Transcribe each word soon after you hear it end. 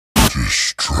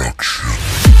Destruction.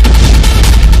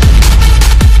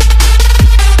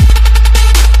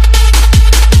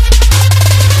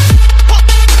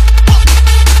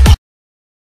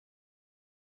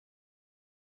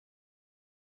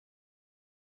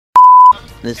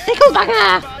 The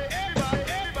Sticklebagger!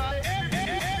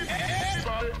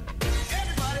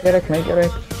 Get it, mate, get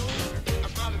it.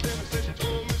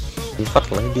 He's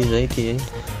got ladies, 88.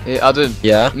 Hey Adam.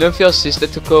 Yeah? You know if your sister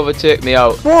took over Take Me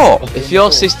Out? What? If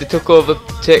your sister took over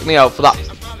Take Me Out for that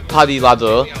Paddy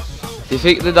Laddo, do you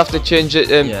think they'd have to change it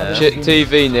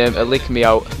TV name to Lick Me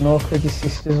Out? No, because your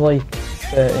sister's like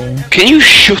 13. Can you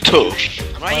shut up?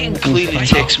 Ryan clearly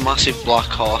takes massive black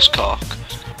horse cock.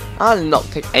 I'll not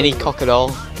take any cock at all.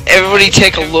 Everybody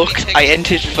take a look, I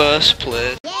entered first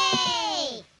place.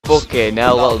 Fucking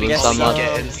hell, well done, Yes, Sam.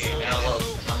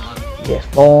 Yeah,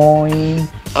 fine.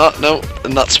 Oh no,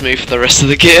 and that's me for the rest of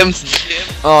the game.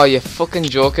 Oh, you're fucking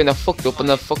joking. I fucked up on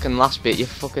the fucking last bit, you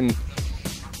fucking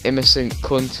innocent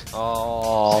cunt.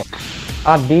 Oh.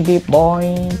 I did it,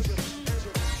 boys.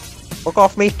 Fuck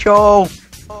off me, Joe!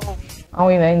 How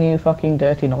are then, you fucking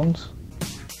dirty nuns?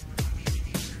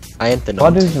 I ain't the Why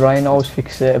nut. does Ryan always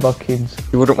fixate about kids?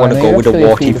 You wouldn't want to Ryan, go with a you're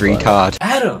warty actually a retard.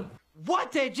 Adam!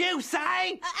 What did you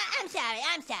say? I'm sorry.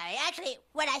 Actually,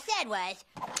 what I said was...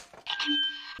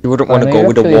 You wouldn't want to Ryan, go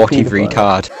with a you're warty actually a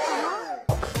retard.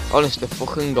 Honest to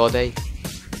fucking god, eh?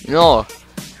 No.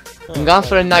 I'm going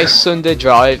for a nice Sunday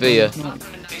drive here.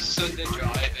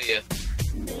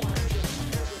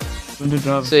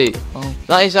 See,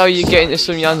 that is how you get into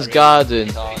some Jan's garden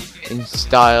in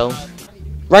style.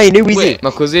 Ryan, who is it?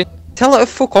 My cousin, Tell her to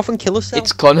fuck off and kill herself.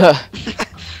 it's Connor.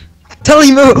 Tell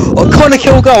him, Connor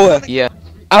Kilgour! Yeah.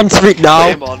 Answer it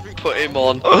now! Put him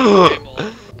on.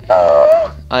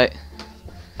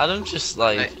 Adam just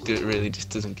really just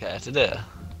doesn't care today.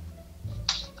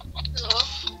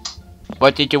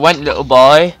 What did you want, little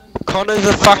boy? Connor's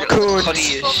a fat Connie cunt!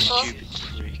 is stupid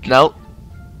freak. No,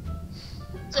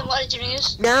 So what did you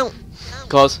use? Meow!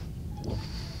 cause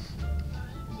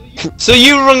So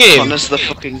you rung him? Connor's the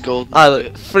fucking gold.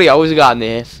 3 hours ago,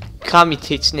 Nath. Calm me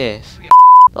tits, Nath.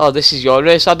 Oh, this is your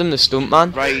race, Adam, the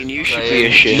stuntman. Ryan, you should be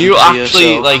ashamed You of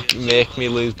actually yourself. make me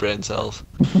lose brain cells.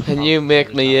 And you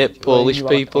make me hate Polish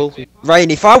people.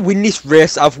 Ryan, if I win this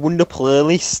race, I've won the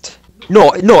playlist.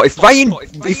 No, if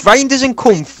Ryan doesn't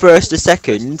come first or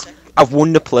second, I've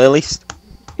won the playlist.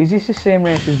 Is this the same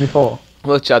race as before?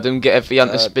 Watch Adam get every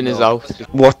anti-spinners out.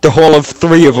 What, the whole of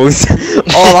 3 of us?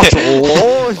 Oh, that's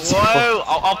loads! Whoa,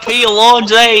 I'll pay you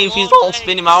loads, eh, if you all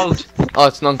spin him out. Oh,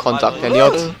 it's non-contact, any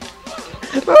odds?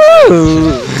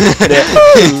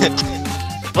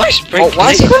 Nice break. Oh,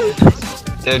 why is it going?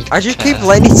 Don't I just care. keep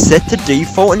letting it set to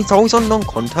default and it's always on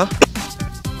non-contact.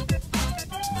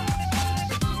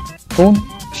 Fun?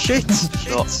 Shit!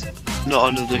 Not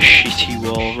another shitty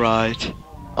wall ride.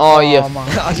 Oh, you man.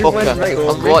 I just went right fucker.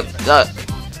 over Go on,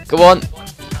 go on.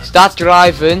 Start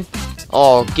driving.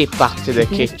 Oh, get back to the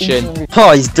kitchen.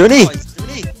 Oh, he's done it!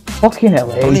 Fucking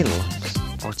hell, Only eh? laps.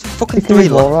 Oh, it's fucking Look at his 3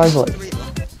 low laps. rise, like.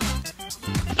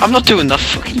 I'm not doing that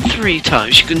fucking 3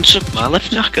 times. You can suck my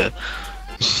left knacker.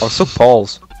 Oh, suck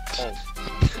Paul's.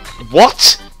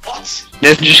 What?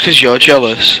 Nathan, just because you're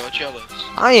jealous.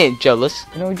 I ain't jealous.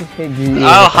 You know, we just hit you.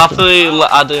 I'll happily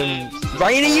let Adam.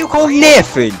 Ryan, are you called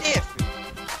Nathan?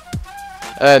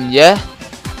 Yeah.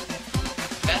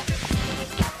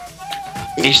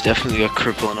 He's definitely got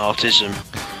crippling autism.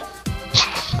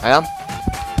 I am.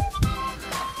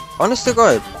 Honest to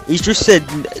God, he's just said,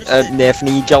 Nathan,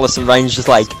 are you jealous? And Ryan's just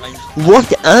like,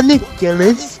 what? I'm not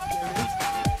jealous.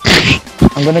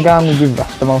 I'm gonna go and give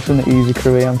Rastamouse an easy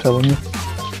career, I'm telling you.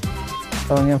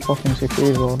 I'm fucking sick of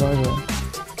these low rise, like.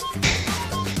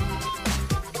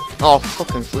 Oh,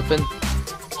 fucking flipping.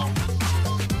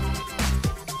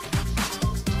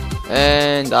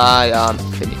 And I am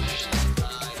finished.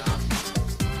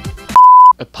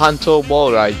 A panto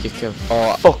wall ride, you can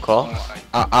fuck off.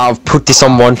 I've put this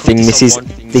on one thing. This is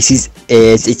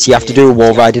it's you have to do a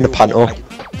wall ride in a panto.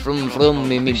 Vroom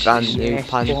me brand new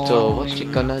panto. What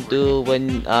you gonna do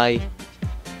when I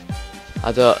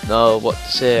don't know what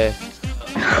to say.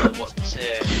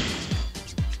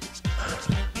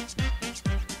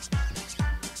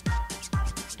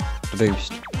 The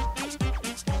boost.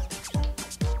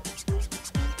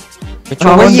 Which Oh,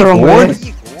 I way went you the wrong way. going?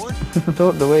 I don't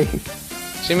know the way.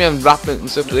 See me, I'm rapping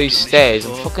up these stairs.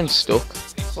 I'm fucking stuck.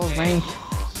 Oh, mate.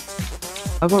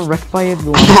 I got wrecked by it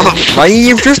going. Ryan,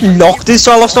 you've just knocked this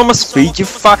so I lost all my speed, you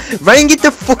Ryan, get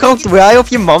the fuck out the way, I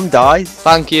hope your mum dies.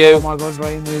 Thank Oh you. my god,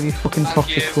 Ryan, you fucking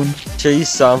toxic cunt. Jeez,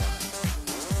 Sam.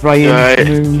 Ryan, Right.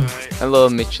 move. Hello,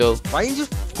 Mitchell. Ryan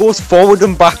just goes forward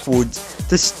and backwards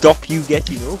to stop you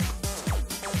getting up.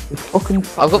 Fucking.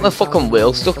 I've got my fucking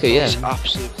wheel stuck here. It's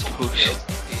absolute push.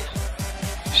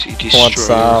 So you What's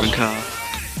destroy the car.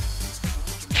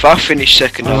 If I finish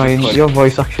second, I'll Ryan, be quite your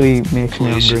voice actually makes me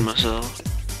pleased with angry. myself.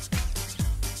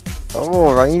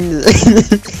 Oh, Ryan.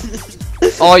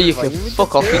 Oh, you can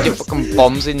fuck off with your fucking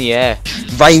bombs in the air.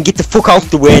 Ryan, get the fuck out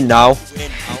the way now.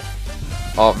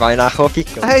 Oh, Ryan, I hope you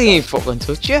I didn't even fucking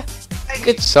touch you.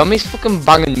 Good Sam, he's fucking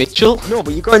banging Mitchell. No,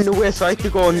 but you're going nowhere, so I have to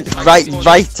go on right.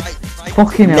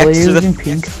 Fucking hell, Next he's to the- using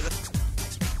pink.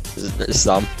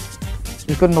 Sam.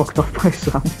 He's got knocked off by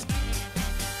Sam.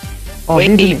 Oh,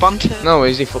 Wait, he's he in it. bunted? No,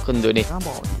 is he fucking doing it?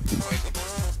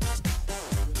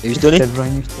 Who's done Dead it?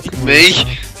 Ryan, he's fucking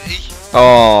Me?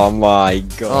 Oh my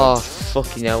god. Oh,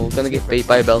 fucking hell, we're gonna get beat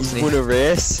by a belt. He's won a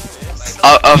race.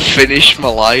 I've finished my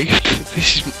life.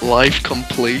 This is life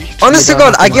complete. Honest to You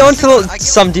God, don't I have get to onto the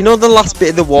Sam. Do you know the last bit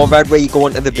of the wall ride where you go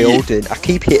into the building? I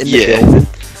keep hitting the Yeah. building.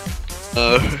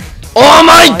 Oh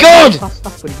my god! Past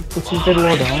that, but he puts his dead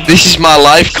low down. This is my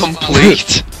life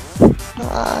complete.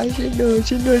 Ah, she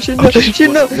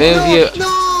know. Move you.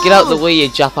 Get out the way, you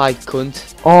Jap-eyed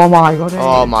cunt. Oh my god.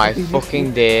 Oh my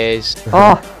fucking days.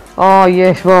 Oh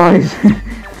yes, boys.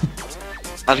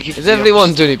 I'd give Has the everyone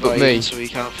opposite done it but to me? Ryan So he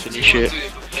can't finish it.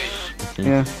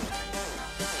 Yeah.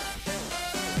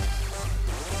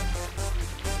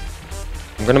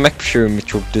 I'm gonna make sure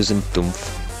Mitchell doesn't dump.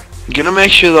 I'm gonna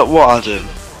make sure that what I do.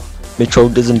 Mitchell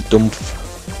doesn't dump.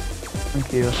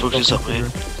 Thank you. Fuck does that mean?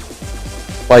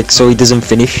 Like, so he doesn't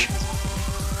finish.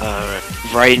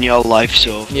 Alright. Ryan, your life's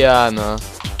over. Yeah, I know.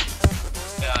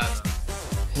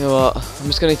 You know what? I'm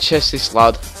just gonna chase this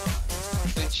lad.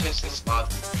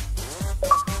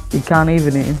 You can't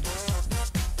even hit him.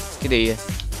 Get here.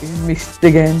 He's missed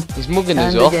again. He's mugging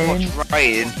us And off. again.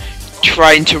 Ryan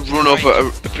trying to run over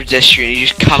a pedestrian, he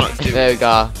just cannot do There it. we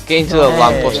go. Get into the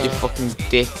lamppost, you fucking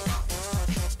dick.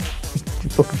 He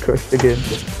fucking crashed again.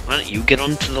 Why don't you get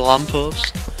onto the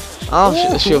lamppost?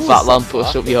 I'll shove that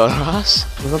lamppost up your ass.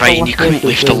 Was that the Ryan, last you couldn't race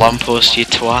lift we the played? lamppost, you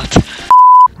twat.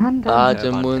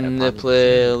 Adam won the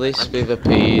playlist with a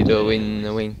pedo in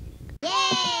the wing.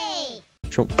 Yay!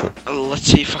 Jump. Let's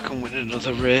see if I can win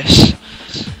another race.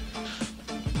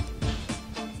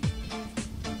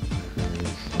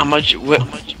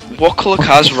 What colour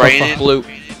car's Ryan in? Blue.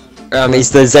 It's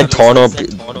the Z Torno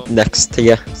next to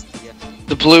you.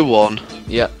 The blue one.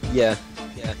 Yeah. Yeah.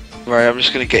 Right, I'm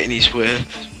just gonna get in his way.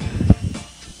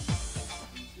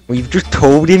 We've just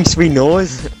told him so he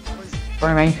knows.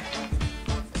 Sorry, mate.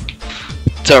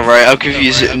 It's alright, I'll give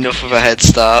you enough of a head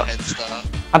start.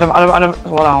 Adam,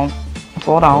 slow down.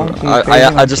 Slow down.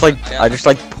 I just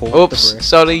like pull. Oops,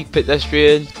 sorry,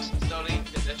 pedestrian.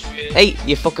 Hey,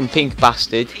 you fucking pink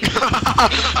bastard. I'll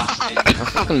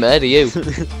fucking murder you.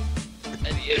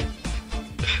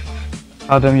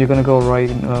 Adam, you're gonna go right.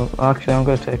 No, actually, I'm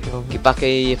gonna take you over. Get back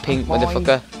here, you pink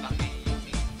motherfucker.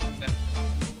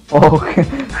 Oh, okay.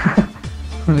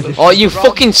 Oh, you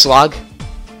fucking slag.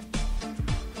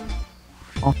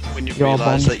 When you Your realise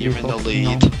bombs, that you're you in the fucking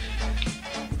lead. know.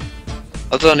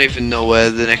 I don't even know where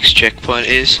the next checkpoint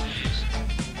is.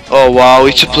 Oh wow,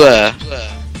 it's up there.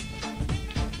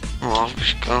 Oh, I've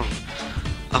just gone.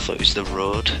 I thought it was the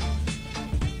road.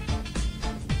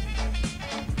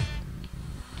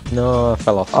 No, I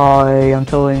fell off. Oh, hey, I'm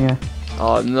telling you.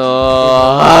 Oh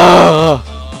no.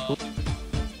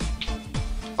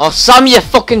 Oh Sam, you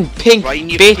fucking pink Ryan,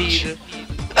 you bitch.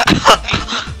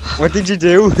 What did you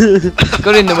do?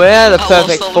 Got in the way of the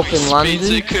perfect fucking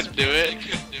landing. Couldn't do it.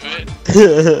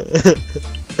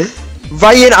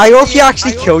 Ryan, I hope you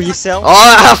actually kill yourself. Oh,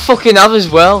 I fucking have as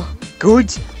well.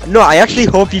 Good. No, I actually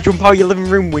hope you jump out your living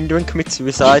room window and commit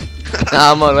suicide.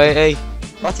 Nah, I'm alright, hey.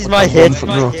 That is my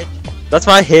hatred. That's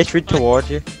my hatred towards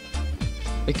you.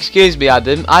 Excuse me,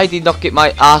 Adam. I did not get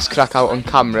my ass crack out on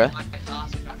camera.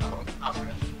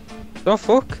 The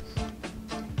fuck?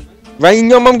 Ryan,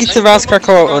 your mum gets her ass crack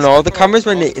out on all the cameras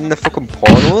when they're in the fucking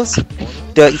pornos.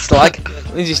 Dirty slag.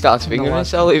 Then she starts fingering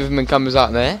herself, even when cameras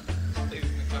aren't there.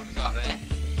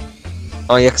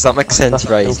 Oh yeah, 'cause that makes sense,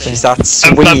 right? She starts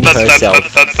swinging herself.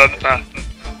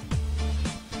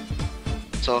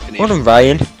 Talking What on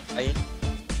Ryan?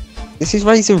 This is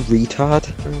why he's a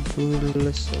retard.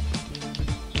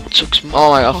 Oh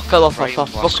my god, I fell off a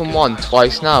fucking one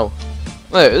twice now.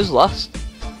 Wait, who's last?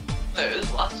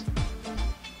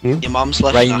 Your mum's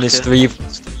left. Ryan, there's three.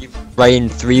 Ryan,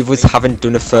 three of us haven't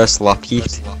done a first lap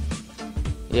yet.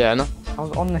 Yeah, no. I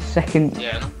was on the second.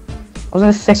 I was on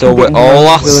the second. So we're bit and all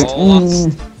I was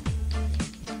last.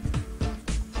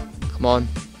 like, Come on.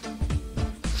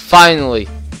 Finally.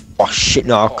 Oh shit!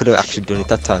 No, I could have actually done it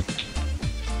that time.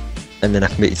 And then I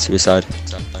committed suicide.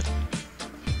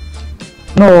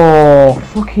 No,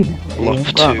 fucking hell. Lap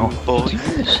Right 2, off.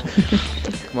 boys.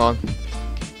 Come on.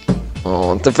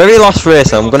 Oh, the very last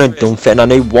race, I'm gonna dump it, and I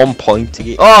need 1 point to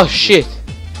get Oh shit!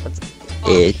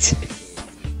 it.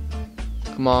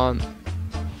 Come on.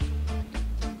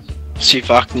 See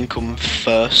if I can come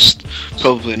first.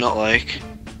 Probably not, like.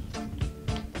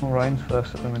 Oh, Ryan's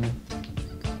first at the minute.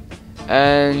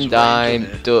 And What's Ryan I'm doing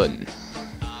here? done.